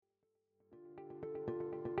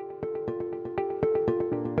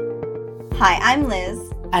Hi, I'm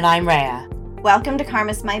Liz. And I'm Rhea. Welcome to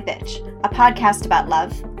Karma's My Bitch, a podcast about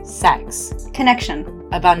love, Sex, connection,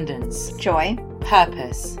 abundance, joy,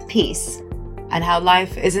 purpose, peace, and how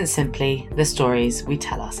life isn't simply the stories we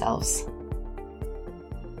tell ourselves.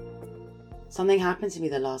 Something happened to me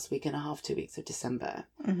the last week and a half, 2 weeks of December,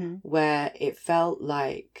 where it felt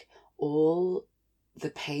like all the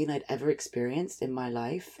pain I'd ever experienced in my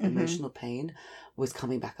life, emotional pain, was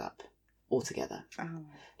coming back up altogether. Oh.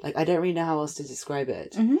 Like, I don't really know how else to describe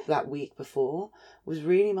it. That week before was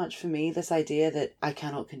really much for me, this idea that I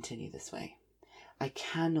cannot continue this way. I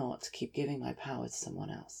cannot keep giving my power to someone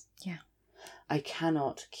else. Yeah. I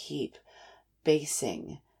cannot keep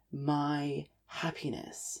basing my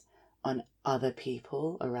happiness on other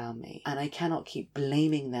people around me. And I cannot keep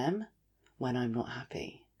blaming them when I'm not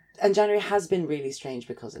happy. And January has been really strange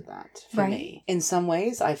because of that for me. In some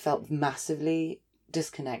ways, I felt massively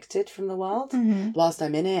disconnected from the world. Whilst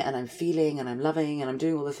I'm in it and I'm feeling and I'm loving and I'm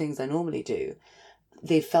doing all the things I normally do,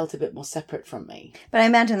 they felt a bit more separate from me. But I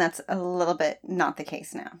imagine that's a little bit not the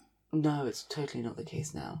case now. No, it's totally not the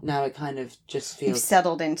case now. Now it kind of just feels... You've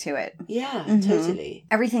settled into it. Yeah, totally.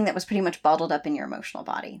 Everything that was pretty much bottled up in your emotional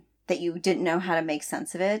body, that you didn't know how to make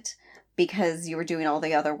sense of it because you were doing all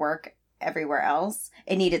the other work everywhere else,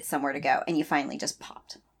 it needed somewhere to go, and you finally just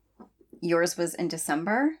popped. Yours was in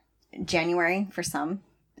December, January for some.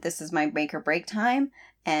 This is my make or break time,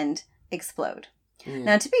 and explode.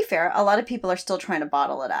 Now, to be fair, a lot of people are still trying to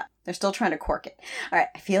bottle it up. They're still trying to cork it. All right,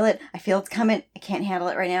 I feel it. I feel it's coming. I can't handle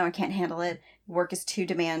it right now. I can't handle it. Work is too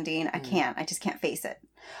demanding. I can't. I just can't face it.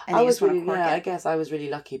 And I guess I was really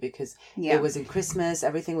lucky because it was in Christmas.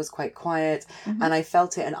 Everything was quite quiet, and I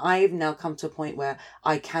felt it. And I've now come to a point where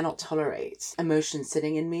I cannot tolerate emotions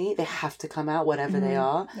sitting in me. They have to come out, whatever they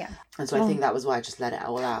are. Yeah. And so I think that was why I just let it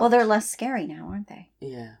all out. Well, they're less scary now, aren't they?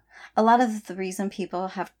 Yeah. A lot of the reason people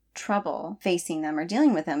have trouble facing them or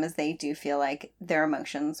dealing with them is they do feel like their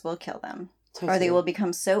emotions will kill them. Totally. Or they will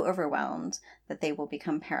become so overwhelmed that they will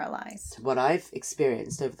become paralyzed. What I've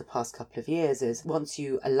experienced over the past couple of years is once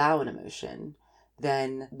you allow an emotion,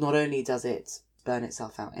 then not only does it burn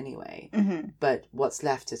itself out anyway, but what's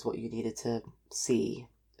left is what you needed to see,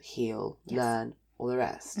 heal, learn, all the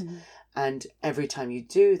rest. And every time you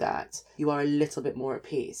do that, you are a little bit more at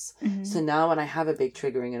peace. So now when I have a big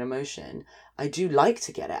triggering an emotion, I do like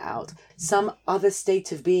to get it out. Some other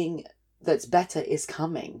state of being that's better is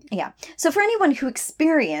coming. Yeah. So for anyone who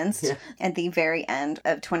experienced at the very end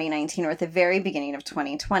of 2019 or at the very beginning of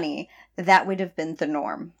 2020, that would have been the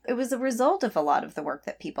norm. It was a result of a lot of the work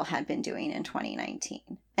that people had been doing in 2019.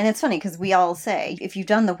 And it's funny because we all say, if you've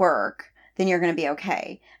done the work, then you're going to be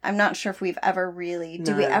okay. I'm not sure if we've ever really...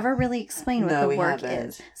 Do we ever really explain what the work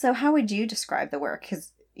is? So how would you describe the work?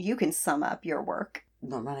 Because you can sum up your work.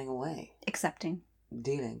 Not running away. Accepting.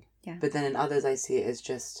 Dealing. Yeah. But then in others, I see it as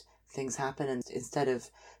just things happen. And instead of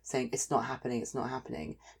saying, it's not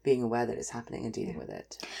happening, being aware that it's happening and dealing with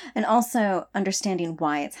it. And also understanding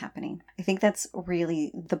why it's happening. I think that's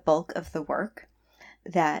really the bulk of the work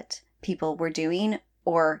that people were doing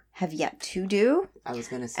or have yet to do. I was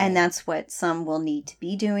going to say. And that's what some will need to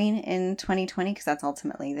be doing in 2020, because that's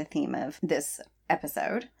ultimately the theme of this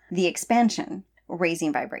episode. The expansion,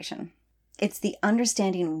 raising vibration. It's the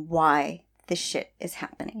understanding why this shit is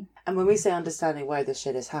happening. And when we say understanding why this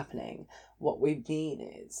shit is happening, what we mean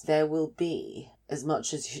is there will be, as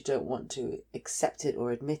much as you don't want to accept it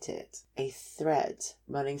or admit it, a thread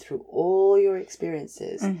running through all your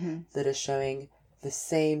experiences that are showing the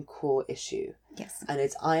same core issue. Yes. And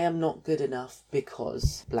it's, I am not good enough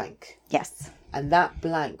because blank. Yes. And that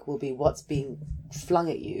blank will be what's being flung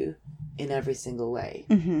at you in every single way.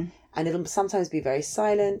 And it'll sometimes be very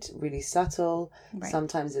silent, really subtle. Right.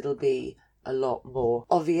 Sometimes it'll be a lot more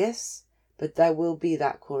obvious, but there will be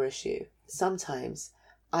that core issue. Sometimes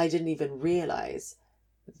I didn't even realize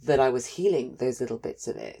that I was healing those little bits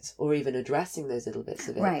of it or even addressing those little bits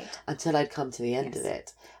of it until I'd come to the end of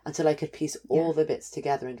it, until I could piece all the bits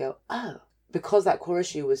together and go, oh, because that core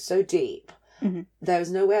issue was so deep, there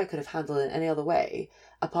was no way I could have handled it any other way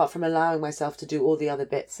apart from allowing myself to do all the other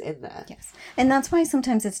bits in there. Yes. And that's why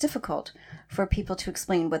sometimes it's difficult for people to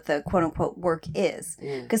explain what the quote-unquote work is.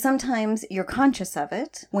 Because sometimes you're conscious of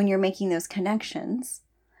it when you're making those connections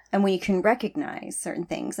and when you can recognize certain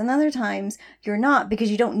things. And other times you're not,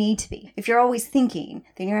 because you don't need to be. If you're always thinking,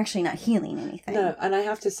 then you're actually not healing anything. No, and I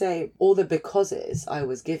have to say, all the becauses I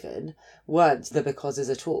was given weren't the becauses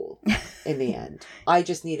at all in the end. I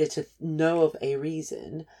just needed to know of a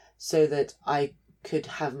reason so that I could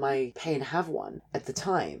have my pain have one at the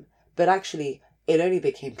time. But actually, it only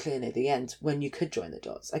became clear near the end when you could join the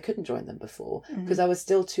dots. I couldn't join them before because I was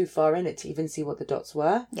still too far in it to even see what the dots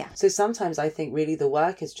were. Yeah. So sometimes I think really the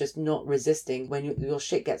work is just not resisting when your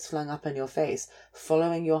shit gets flung up in your face,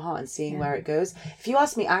 following your heart and seeing where it goes. If you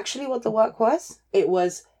ask me actually what the work was, it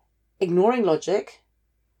was ignoring logic,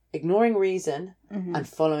 ignoring reason, and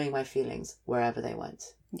following my feelings wherever they went.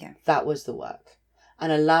 Yeah. That was the work.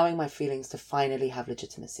 And allowing my feelings to finally have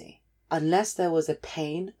legitimacy. Unless there was a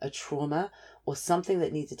pain, a trauma, or something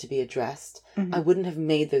that needed to be addressed, I wouldn't have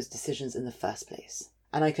made those decisions in the first place.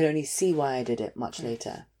 And I could only see why I did it much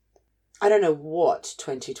later. I don't know what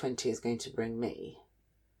 2020 is going to bring me.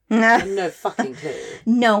 I have no fucking clue.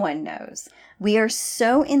 No one knows. We are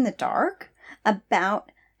so in the dark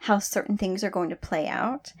about how certain things are going to play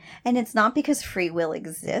out. And it's not because free will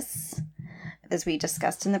exists. As we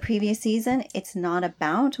discussed in the previous season, it's not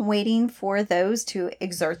about waiting for those to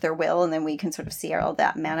exert their will and then we can sort of see all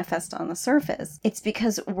that manifest on the surface. It's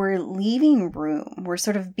because we're leaving room. We're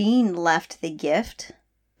sort of being left the gift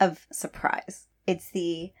of surprise. It's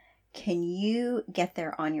the, can you get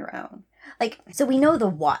there on your own? So we know the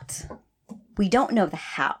what. We don't know the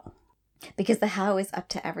how. Because the how is up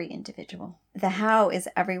to every individual. The how is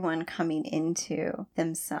everyone coming into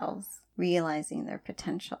themselves, realizing their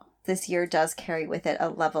potential. This year does carry with it a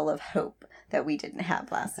level of hope that we didn't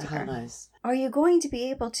have last year. How nice. Are you going to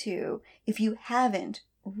be able to, if you haven't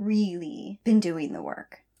really been doing the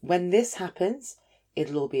work? When this happens,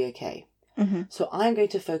 it'll all be okay. So I'm going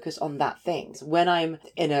to focus on that things. When I'm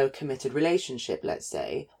in a committed relationship, let's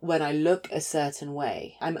say, when I look a certain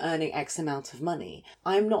way, I'm earning X amount of money.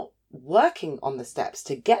 I'm not working on the steps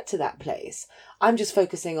to get to that place. I'm just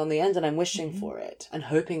focusing on the end and I'm wishing for it and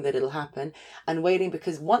hoping that it'll happen and waiting,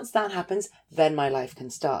 because once that happens, then my life can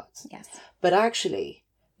start. Yes. But actually,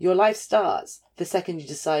 your life starts the second you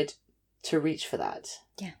decide to reach for that.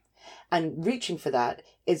 Yeah. And reaching for that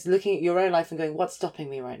is looking at your own life and going, what's stopping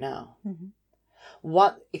me right now?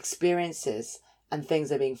 What experiences and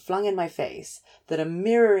things are being flung in my face that are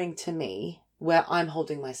mirroring to me where I'm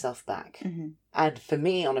holding myself back? And for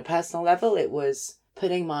me, on a personal level, it was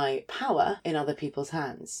putting my power in other people's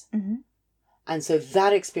hands. And so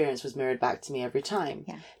that experience was mirrored back to me every time.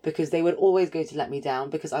 Yeah. Because they would always go to let me down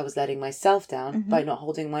because I was letting myself down by not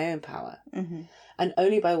holding my own power. And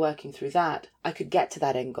only by working through that, I could get to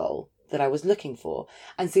that end goal that I was looking for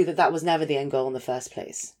and see that that was never the end goal in the first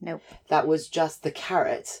place. Nope. That was just the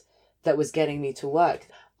carrot that was getting me to work.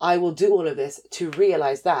 I will do all of this to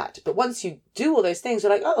realize that. But once you do all those things,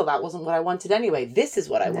 you're like, oh, that wasn't what I wanted anyway. This is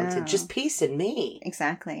what I wanted. Just peace in me.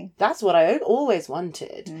 Exactly. That's what I always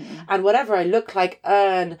wanted. And whatever I look like,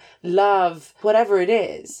 earn, love, whatever it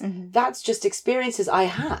is, that's just experiences I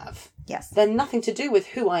have. Yes. They're nothing to do with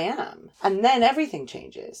who I am. And then everything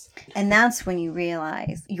changes. And that's when you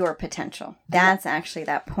realize your potential. That's actually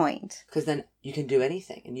that point. Because then you can do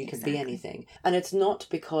anything and you can be anything. And it's not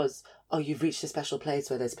because, oh, you've reached a special place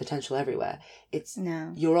where there's potential everywhere. It's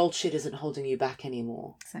your old shit isn't holding you back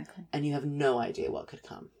anymore. Exactly. And you have no idea what could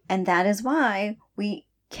come. And that is why we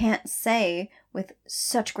can't say with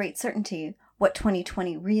such great certainty what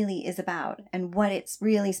 2020 really is about and what it's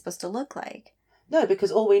really supposed to look like. No,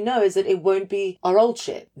 because all we know is that it won't be our old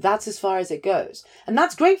shit. That's as far as it goes. And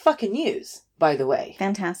that's great fucking news, by the way.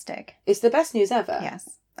 Fantastic. It's the best news ever.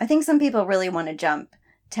 Yes. I think some people really want to jump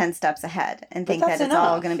 10 steps ahead and think that it's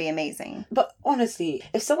all going to be amazing. But honestly,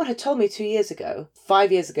 if someone had told me 2 years ago,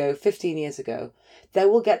 5 years ago, 15 years ago, there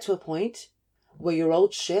will get to a point where your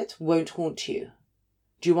old shit won't haunt you.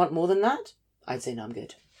 Do you want more than that? I'd say no, I'm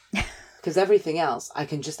good. Because everything else I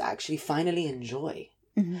can just actually finally enjoy.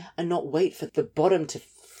 And not wait for the bottom to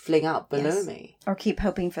fling out below me. Or keep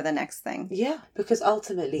hoping for the next thing. Yeah, because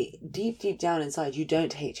ultimately, deep down inside, you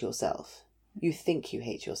don't hate yourself. You think you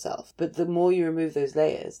hate yourself. But the more you remove those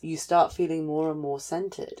layers, you start feeling more and more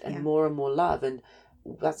centered and more love. And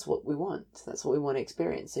that's what we want. That's what we want to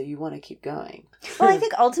experience. So you want to keep going. Well, I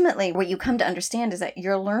think ultimately what you come to understand is that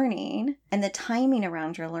your learning and the timing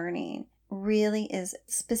around your learning really is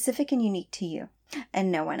specific and unique to you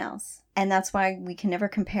and no one else. And that's why we can never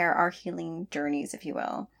compare our healing journeys, if you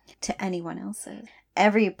will, to anyone else's.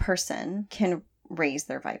 Every person can raise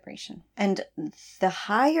their vibration. And the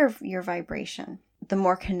higher your vibration, the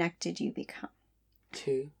more connected you become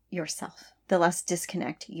to yourself. The less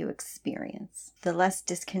disconnect you experience. The less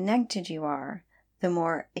disconnected you are, the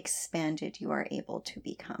more expanded you are able to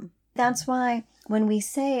become. That's why when we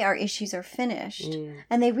say our issues are finished,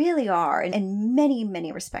 and they really are, and in many,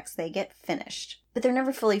 many respects they get finished, but they're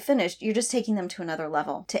never fully finished. You're just taking them to another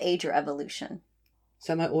level to aid your evolution.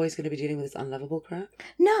 So am I always going to be dealing with this unlovable crap?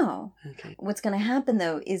 No. Okay. What's going to happen,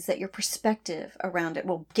 though, is that your perspective around it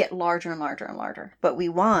will get larger and larger and larger. What we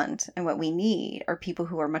want and what we need are people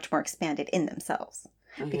who are much more expanded in themselves.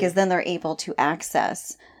 Okay. Because then they're able to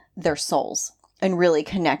access their souls and really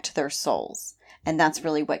connect their souls. And that's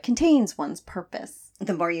really what contains one's purpose.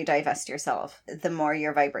 The more you divest yourself, the more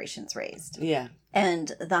your vibration's raised. Yeah.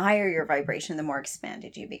 And the higher your vibration, the more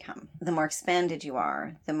expanded you become. The more expanded you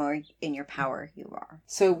are, the more in your power you are.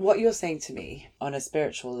 So what you're saying to me on a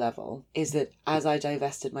spiritual level is that as I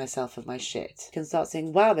divested myself of my shit, I can start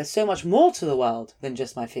saying, wow, there's so much more to the world than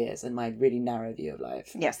just my fears and my really narrow view of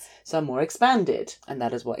life. Yes. So I'm more expanded, and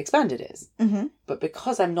that is what expanded is. Mm-hmm. But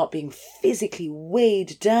because I'm not being physically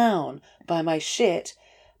weighed down by my shit,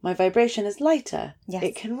 my vibration is lighter. Yes.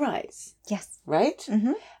 It can rise. Yes. Right?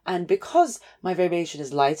 Mm-hmm. And because my vibration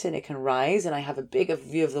is lighter and it can rise and I have a bigger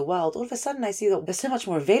view of the world, all of a sudden I see that there's so much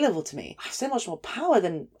more available to me. I have so much more power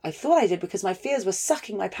than I thought I did because my fears were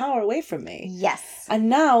sucking my power away from me. Yes. And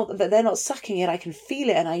now that they're not sucking it, I can feel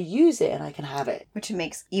it and I use it and I can have it. Which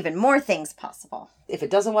makes even more things possible. If it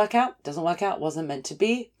doesn't work out, wasn't meant to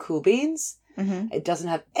be. Cool beans. Mm-hmm. It doesn't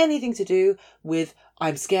have anything to do with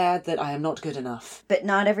I'm scared that I am not good enough. But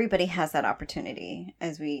not everybody has that opportunity,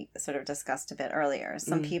 as we sort of discussed a bit earlier.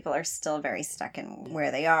 Some people are still very stuck in where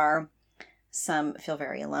they are. Some feel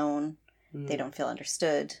very alone. They don't feel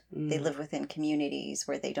understood. They live within communities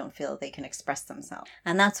where they don't feel they can express themselves.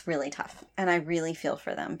 And that's really tough. And I really feel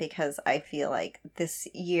for them because I feel like this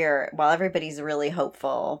year, while everybody's really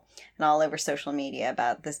hopeful and all over social media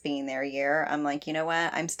about this being their year, I'm like, you know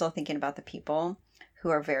what? I'm still thinking about the people who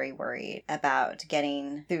are very worried about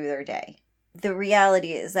getting through their day. The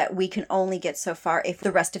reality is that we can only get so far if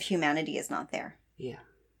the rest of humanity is not there. Yeah.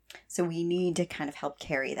 So we need to kind of help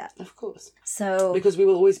carry that. Of course. So Because we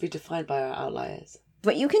will always be defined by our outliers.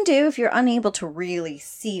 what you can do if you're unable to really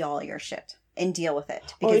see all your shit and deal with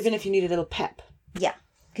it. Or even if you need a little pep. Yeah.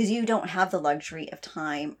 Because you don't have the luxury of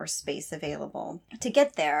time or space available. To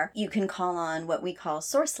get there, you can call on what we call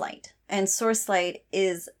source light. And source light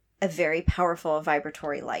is a very powerful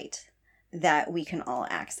vibratory light that we can all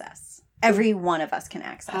access. Every one of us can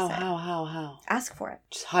access it. How? Ask for it.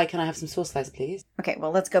 Just, hi, can I have some sauce lights, please? Okay,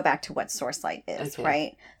 well, let's go back to what source light is, Okay.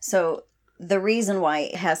 right? So the reason why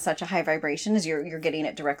it has such a high vibration is you're getting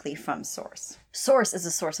it directly from source. Source is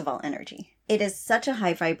a source of all energy. It is such a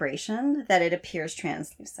high vibration that it appears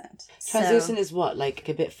translucent. Translucent is what? Like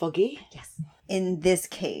a bit foggy? Yes. In this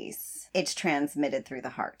case, it's transmitted through the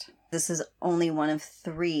heart. This is only one of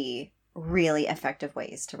 3 really effective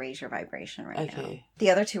ways to raise your vibration right now. Okay. The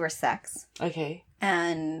other 2 are sex Okay.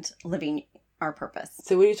 and living our purpose.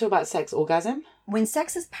 So when you talk about sex, orgasm? When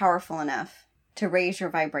sex is powerful enough to raise your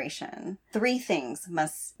vibration, 3 things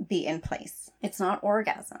must be in place. It's not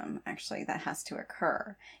orgasm, actually, that has to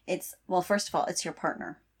occur. It's, well, first of all, it's your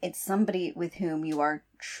partner. It's somebody with whom you are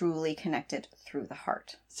truly connected through the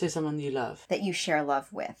heart. So someone you love. That you share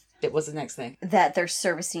love with. It was the next thing. That they're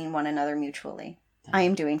servicing one another mutually. I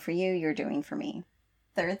am doing for you, you're doing for me.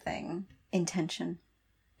 Third thing, intention.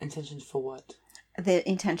 Intention for what? The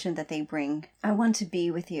intention that they bring. I want to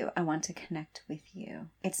be with you. I want to connect with you.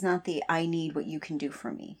 It's not the I need what you can do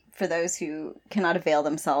for me. For those who cannot avail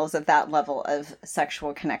themselves of that level of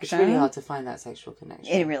sexual connection. It's really hard to find that sexual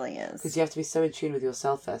connection. It really is. Because you have to be so in tune with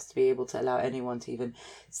yourself first to be able to allow anyone to even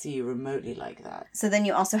see you remotely like that. So then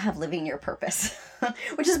you also have living your purpose,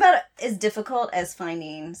 which is about as difficult as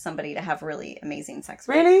finding somebody to have really amazing sex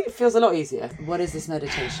with. Really? It feels a lot easier. What is this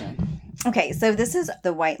meditation? Okay, so this is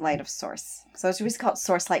the white light of source. So it's just called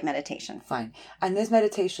source light meditation. Fine. And this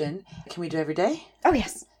meditation, can we do every day? Oh,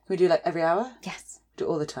 yes. Can we do like every hour? Yes. Do it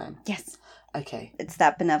all the time? Yes. Okay. It's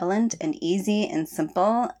that benevolent and easy and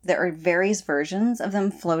simple. There are various versions of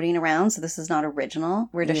them floating around, so this is not original.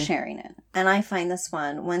 We're just sharing it. And I find this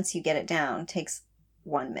one, once you get it down, takes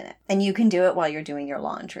 1 minute. And you can do it while you're doing your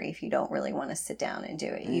laundry if you don't really want to sit down and do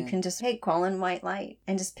it. You can just, call in white light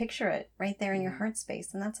and just picture it right there in your heart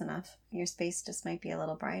space, and that's enough. Your space just might be a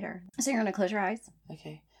little brighter. So you're going to close your eyes.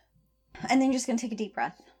 Okay. And then you're just going to take a deep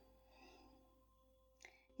breath.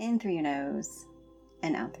 In through your nose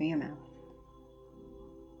and out through your mouth.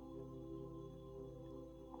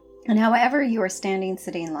 And however you are standing,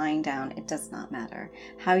 sitting, lying down, it does not matter.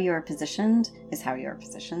 How you are positioned is how you are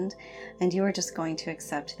positioned. And you are just going to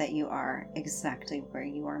accept that you are exactly where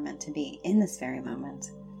you are meant to be in this very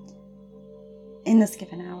moment, in this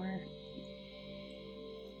given hour,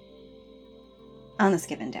 on this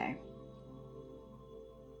given day.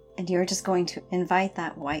 And you're just going to invite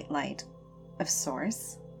that white light of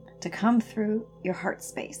source to come through your heart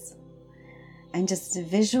space and just to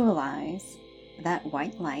visualize that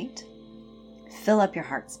white light fill up your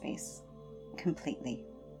heart space completely.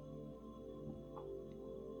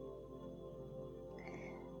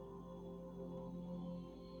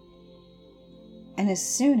 And as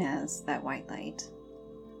soon as that white light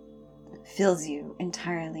fills you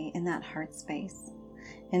entirely in that heart space,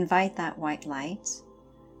 invite that white light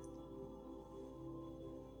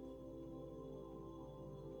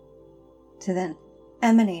to then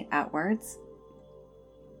emanate outwards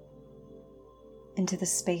into the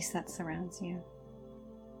space that surrounds you.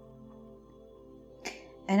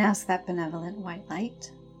 And ask that benevolent white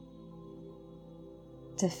light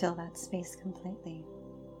to fill that space completely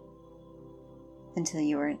until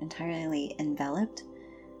you are entirely enveloped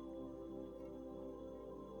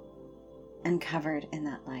and covered in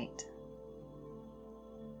that light.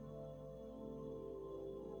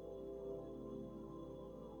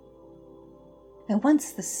 And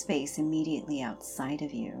once the space immediately outside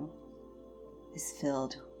of you is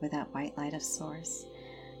filled with that white light of Source,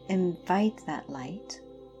 invite that light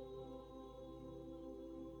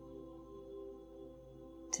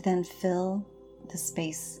to then fill the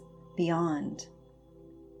space beyond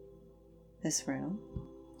this room.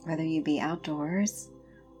 Whether you be outdoors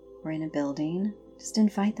or in a building, just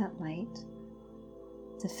invite that light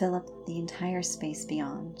to fill up the entire space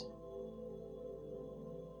beyond.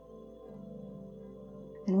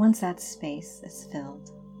 And once that space is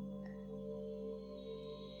filled,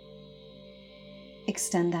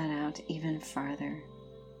 extend that out even farther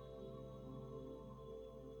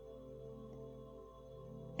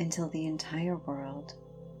until the entire world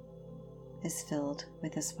is filled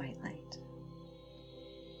with this white light.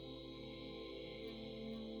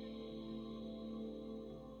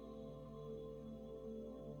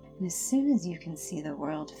 And as soon as you can see the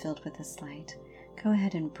world filled with this light, go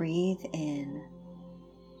ahead and breathe in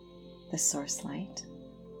the Source light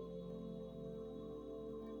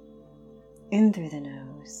in through the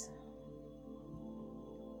nose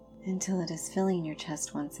until it is filling your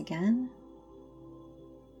chest once again,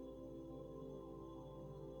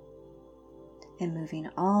 and moving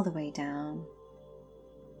all the way down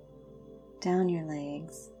your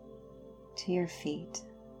legs to your feet,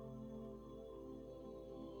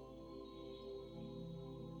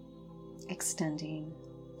 extending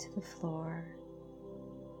to the floor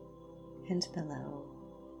and below,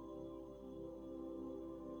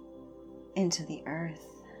 into the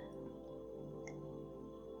earth,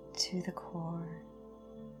 to the core,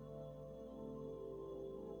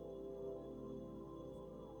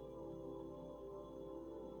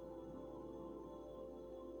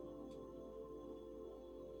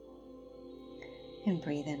 and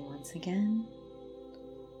breathe in once again,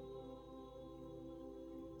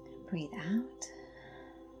 breathe out.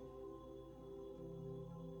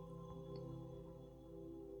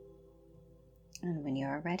 And when you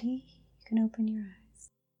are ready, you can open your eyes.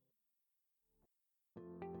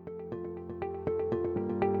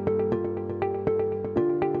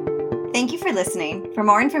 Thank you for listening. For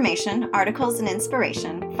more information, articles, and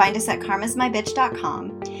inspiration, find us at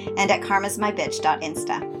karmasmybitch.com and at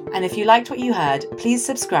karmasmybitch.insta. And if you liked what you heard, please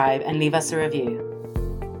subscribe and leave us a review.